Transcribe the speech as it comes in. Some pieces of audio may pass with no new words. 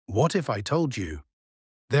What if I told you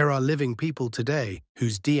there are living people today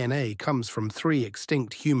whose DNA comes from 3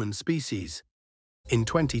 extinct human species? In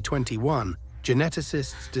 2021,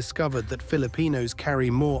 geneticists discovered that Filipinos carry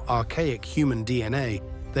more archaic human DNA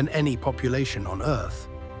than any population on Earth.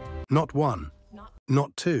 Not one,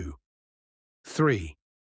 not two, three,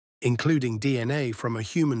 including DNA from a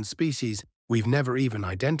human species we've never even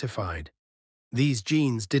identified. These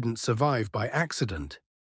genes didn't survive by accident.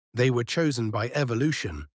 They were chosen by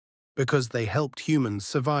evolution because they helped humans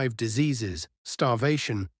survive diseases,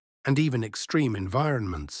 starvation, and even extreme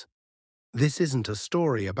environments. This isn't a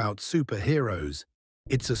story about superheroes.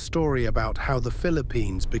 It's a story about how the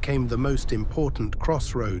Philippines became the most important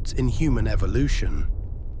crossroads in human evolution.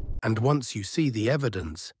 And once you see the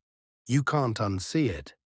evidence, you can't unsee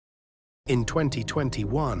it. In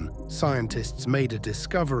 2021, scientists made a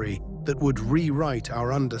discovery that would rewrite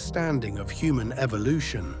our understanding of human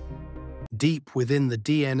evolution. Deep within the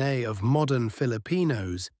DNA of modern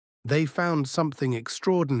Filipinos, they found something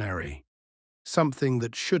extraordinary. Something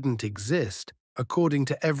that shouldn't exist according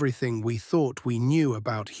to everything we thought we knew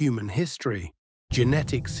about human history.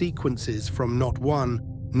 Genetic sequences from not one,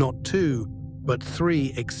 not two, but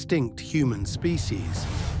 3 extinct human species.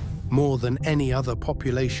 More than any other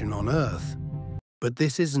population on Earth. But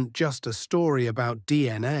this isn't just a story about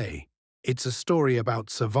DNA. It's a story about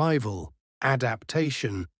survival,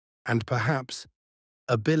 adaptation, and perhaps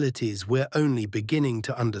abilities we're only beginning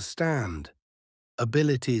to understand.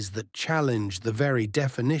 Abilities that challenge the very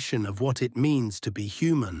definition of what it means to be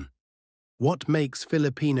human. What makes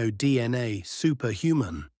Filipino DNA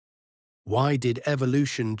superhuman? Why did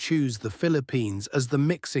evolution choose the Philippines as the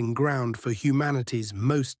mixing ground for humanity's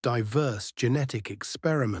most diverse genetic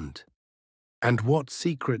experiment? And what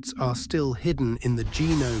secrets are still hidden in the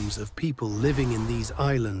genomes of people living in these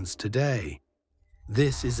islands today?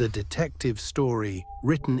 This is a detective story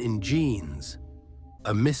written in genes,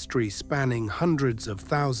 a mystery spanning hundreds of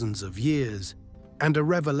thousands of years, and a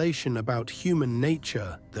revelation about human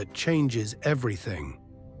nature that changes everything.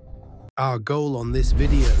 Our goal on this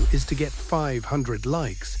video is to get 500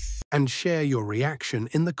 likes and share your reaction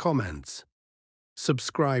in the comments.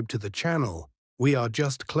 Subscribe to the channel. We are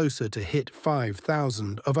just closer to hit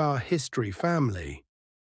 5,000 of our history family.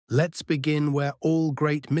 Let's begin where all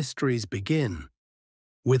great mysteries begin,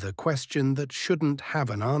 with a question that shouldn't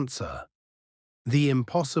have an answer. The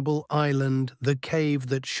impossible island, the cave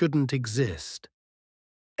that shouldn't exist.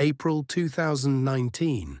 April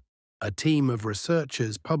 2019. A team of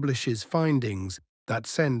researchers publishes findings that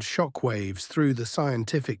send shockwaves through the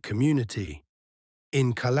scientific community.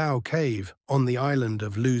 In Calao Cave, on the island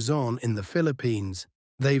of Luzon in the Philippines,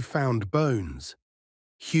 they've found bones.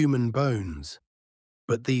 Human bones.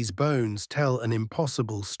 But these bones tell an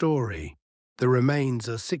impossible story. The remains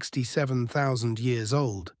are 67,000 years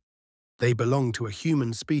old. They belong to a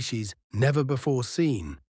human species never before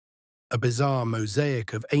seen. A bizarre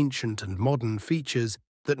mosaic of ancient and modern features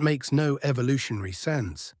that makes no evolutionary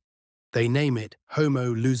sense. They name it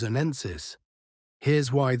Homo luzonensis.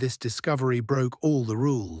 Here's why this discovery broke all the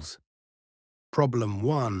rules. Problem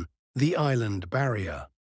 1. The island barrier.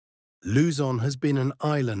 Luzon has been an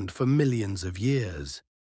island for millions of years.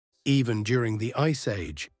 Even during the Ice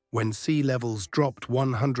Age, when sea levels dropped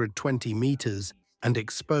 120 meters and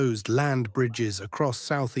exposed land bridges across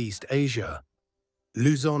Southeast Asia,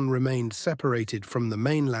 Luzon remained separated from the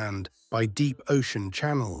mainland by deep ocean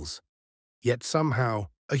channels. Yet somehow,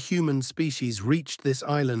 a human species reached this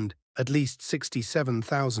island at least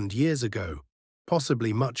 67,000 years ago,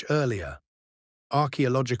 possibly much earlier.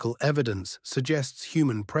 Archaeological evidence suggests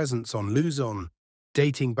human presence on Luzon,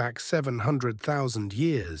 dating back 700,000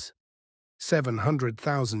 years.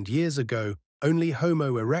 700,000 years ago, only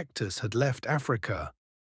Homo erectus had left Africa.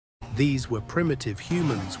 These were primitive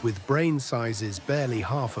humans with brain sizes barely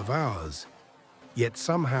half of ours. Yet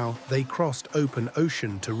somehow they crossed open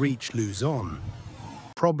ocean to reach Luzon.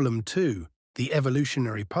 Problem 2. The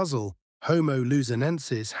evolutionary puzzle. Homo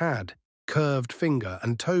luzonensis had curved finger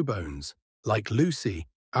and toe bones, like Lucy,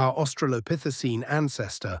 our Australopithecine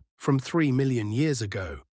ancestor from 3 million years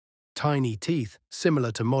ago. Tiny teeth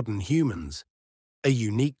similar to modern humans. A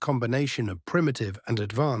unique combination of primitive and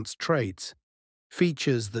advanced traits.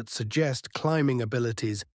 Features that suggest climbing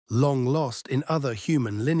abilities long lost in other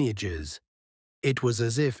human lineages. It was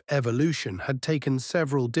as if evolution had taken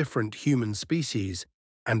several different human species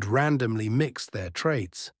and randomly mixed their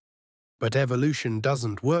traits. But evolution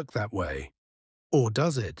doesn't work that way. Or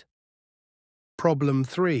does it? Problem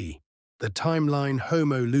 3. The timeline.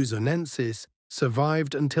 Homo luzonensis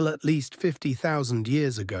survived until at least 50,000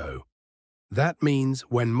 years ago. That means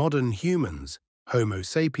when modern humans, Homo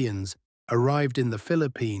sapiens, arrived in the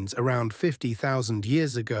Philippines around 50,000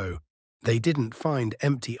 years ago, they didn't find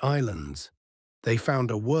empty islands. They found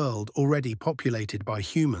a world already populated by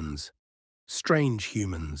humans, strange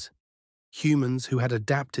humans, humans who had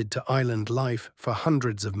adapted to island life for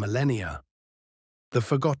hundreds of millennia. The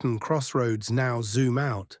forgotten crossroads now zoom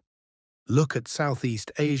out. Look at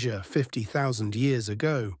Southeast Asia 50,000 years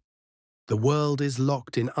ago. The world is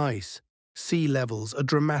locked in ice, sea levels are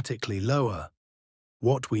dramatically lower.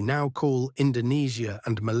 What we now call Indonesia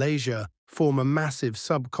and Malaysia form a massive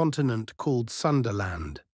subcontinent called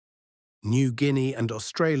Sunderland. New Guinea and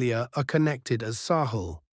Australia are connected as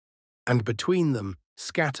Sahel, and between them,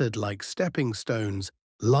 scattered like stepping stones,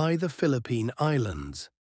 lie the Philippine Islands.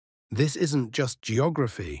 This isn't just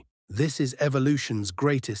geography, this is evolution's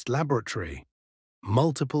greatest laboratory.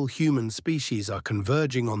 Multiple human species are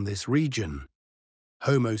converging on this region.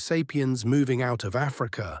 Homo sapiens moving out of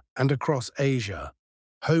Africa and across Asia.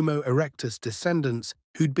 Homo erectus descendants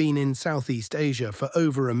who'd been in Southeast Asia for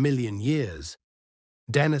over 1 million years.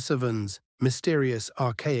 Denisovans, mysterious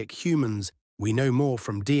archaic humans we know more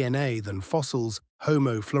from DNA than fossils,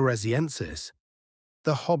 Homo floresiensis.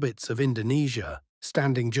 The hobbits of Indonesia,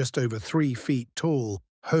 standing just over 3 feet tall,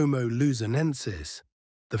 Homo luzonensis.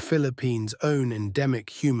 The Philippines' own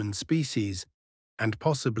endemic human species, and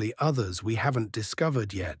possibly others we haven't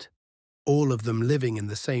discovered yet. All of them living in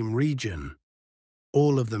the same region.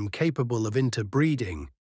 All of them capable of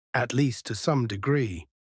interbreeding, at least to some degree.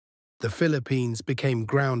 The Philippines became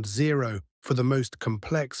ground zero for the most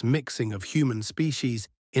complex mixing of human species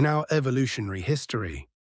in our evolutionary history.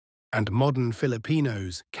 And modern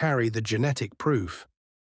Filipinos carry the genetic proof.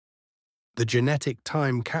 The genetic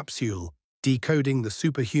time capsule, decoding the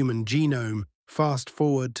superhuman genome, fast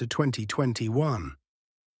forward to 2021.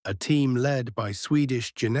 A team led by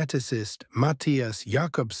Swedish geneticist Mattias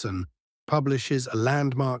Jakobsson publishes a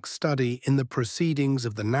landmark study in the Proceedings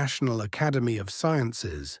of the National Academy of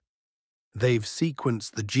Sciences. They've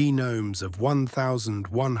sequenced the genomes of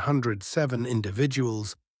 1,107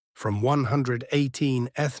 individuals from 118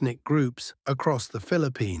 ethnic groups across the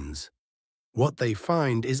Philippines. What they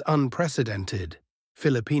find is unprecedented.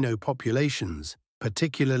 Filipino populations,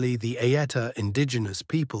 particularly the Ayeta indigenous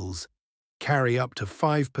peoples, carry up to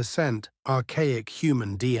 5% archaic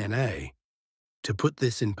human DNA. To put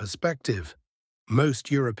this in perspective, most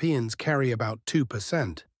Europeans carry about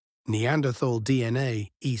 2%. Neanderthal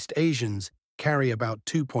DNA, East Asians, carry about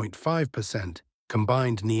 2.5%,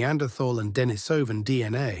 combined Neanderthal and Denisovan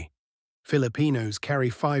DNA. Filipinos carry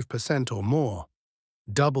 5% or more,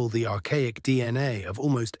 double the archaic DNA of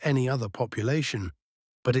almost any other population.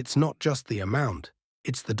 But it's not just the amount,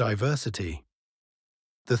 it's the diversity.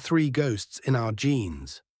 The 3 ghosts in our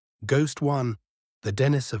genes. Ghost 1, the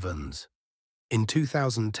Denisovans. In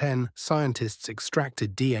 2010, scientists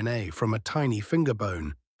extracted DNA from a tiny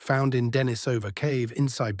fingerbone found in Denisova Cave in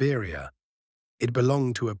Siberia. It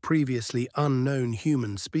belonged to a previously unknown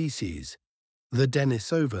human species, the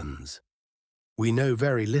Denisovans. We know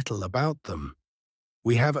very little about them.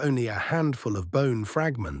 We have only a handful of bone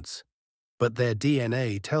fragments, but their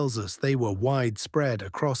DNA tells us they were widespread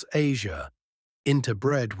across Asia,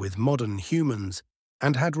 interbred with modern humans,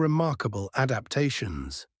 and had remarkable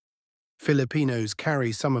adaptations. Filipinos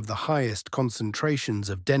carry some of the highest concentrations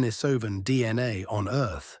of Denisovan DNA on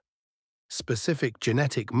Earth. Specific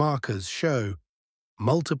genetic markers show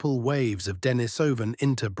multiple waves of Denisovan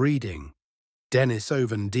interbreeding,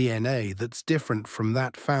 Denisovan DNA that's different from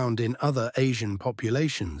that found in other Asian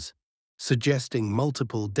populations, suggesting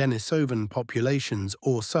multiple Denisovan populations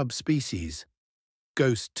or subspecies.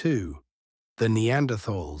 Ghost 2. The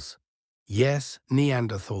Neanderthals. Yes,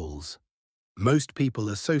 Neanderthals. Most people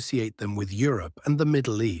associate them with Europe and the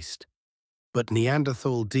Middle East. But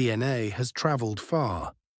Neanderthal DNA has traveled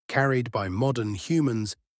far, carried by modern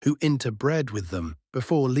humans who interbred with them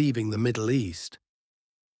before leaving the Middle East.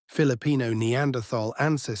 Filipino Neanderthal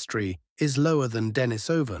ancestry is lower than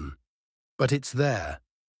Denisovan, but it's there,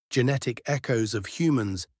 genetic echoes of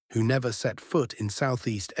humans who never set foot in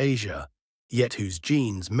Southeast Asia, yet whose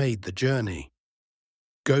genes made the journey.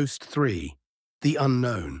 Ghost 3. The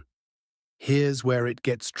unknown. Here's where it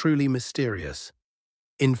gets truly mysterious.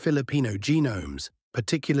 In Filipino genomes,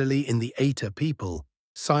 particularly in the Ayeta people,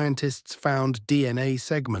 scientists found DNA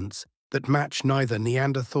segments that match neither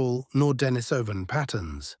Neanderthal nor Denisovan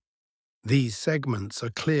patterns. These segments are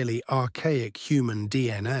clearly archaic human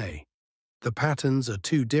DNA. The patterns are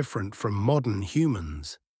too different from modern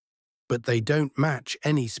humans. But they don't match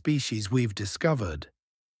any species we've discovered.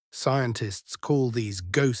 Scientists call these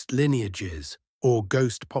ghost lineages, or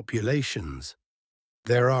ghost populations.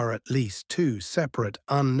 There are at least 2 separate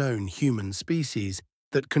unknown human species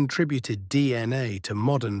that contributed DNA to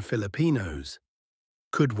modern Filipinos.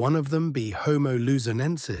 Could one of them be Homo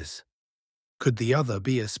luzonensis? Could the other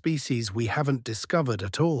be a species we haven't discovered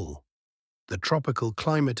at all? The tropical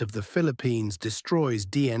climate of the Philippines destroys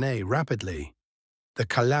DNA rapidly. The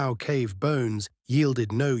Calao cave bones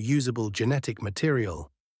yielded no usable genetic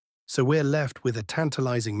material, so we're left with a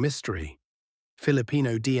tantalizing mystery.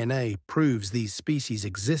 Filipino DNA proves these species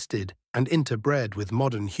existed and interbred with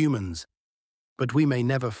modern humans, but we may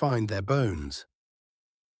never find their bones.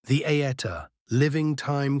 The Aeta, living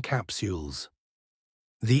time capsules.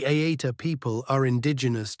 The Aeta people are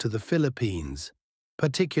indigenous to the Philippines,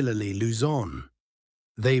 particularly Luzon.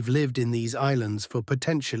 They've lived in these islands for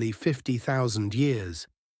potentially 50,000 years,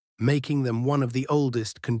 making them one of the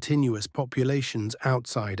oldest continuous populations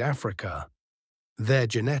outside Africa. Their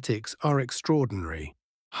genetics are extraordinary,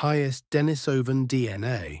 highest Denisovan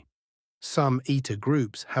DNA. Some Eta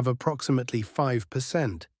groups have approximately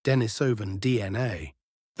 5% Denisovan DNA,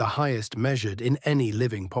 the highest measured in any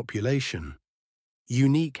living population.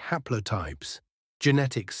 Unique haplotypes,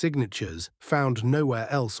 genetic signatures found nowhere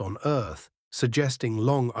else on Earth, suggesting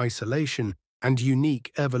long isolation and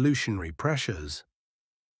unique evolutionary pressures.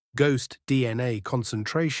 Ghost DNA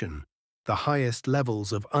concentration, the highest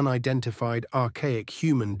levels of unidentified archaic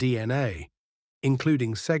human DNA,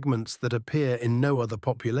 including segments that appear in no other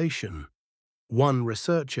population. One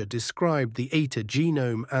researcher described the Eta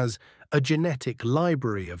genome as a genetic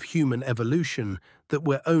library of human evolution that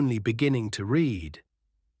we're only beginning to read.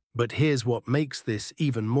 But here's what makes this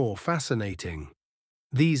even more fascinating.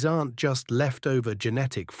 These aren't just leftover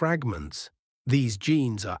genetic fragments. These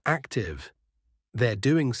genes are active. They're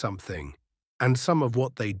doing something, and some of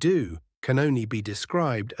what they do can only be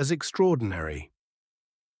described as extraordinary.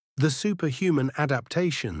 The superhuman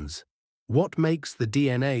adaptations. What makes the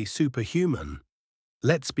DNA superhuman?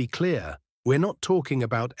 Let's be clear, we're not talking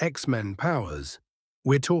about X-Men powers.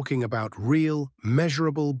 We're talking about real,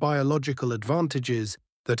 measurable biological advantages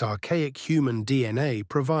that archaic human DNA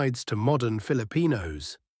provides to modern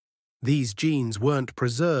Filipinos. These genes weren't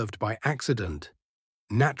preserved by accident.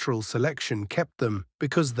 Natural selection kept them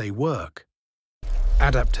because they work.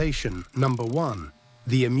 Adaptation number 1.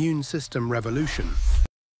 The immune system revolution.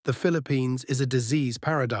 The Philippines is a disease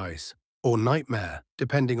paradise, or nightmare,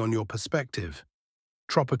 depending on your perspective.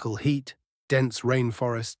 Tropical heat, dense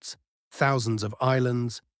rainforests, thousands of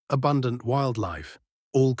islands, abundant wildlife,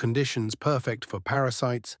 all conditions perfect for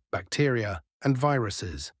parasites, bacteria, and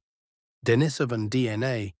viruses. Denisovan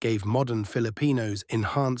DNA gave modern Filipinos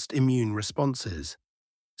enhanced immune responses.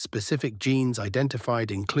 Specific genes identified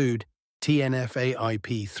include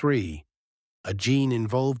TNFAIP3, a gene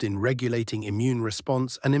involved in regulating immune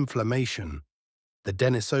response and inflammation. The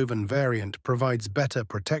Denisovan variant provides better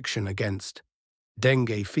protection against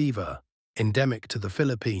dengue fever, endemic to the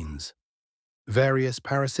Philippines, various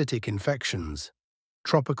parasitic infections,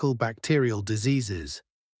 tropical bacterial diseases,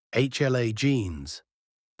 HLA genes.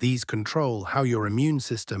 These control how your immune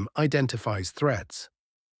system identifies threats.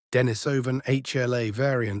 Denisovan HLA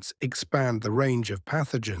variants expand the range of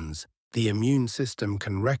pathogens the immune system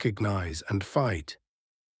can recognize and fight.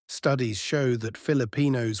 Studies show that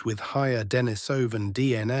Filipinos with higher Denisovan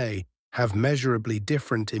DNA have measurably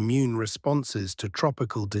different immune responses to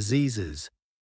tropical diseases,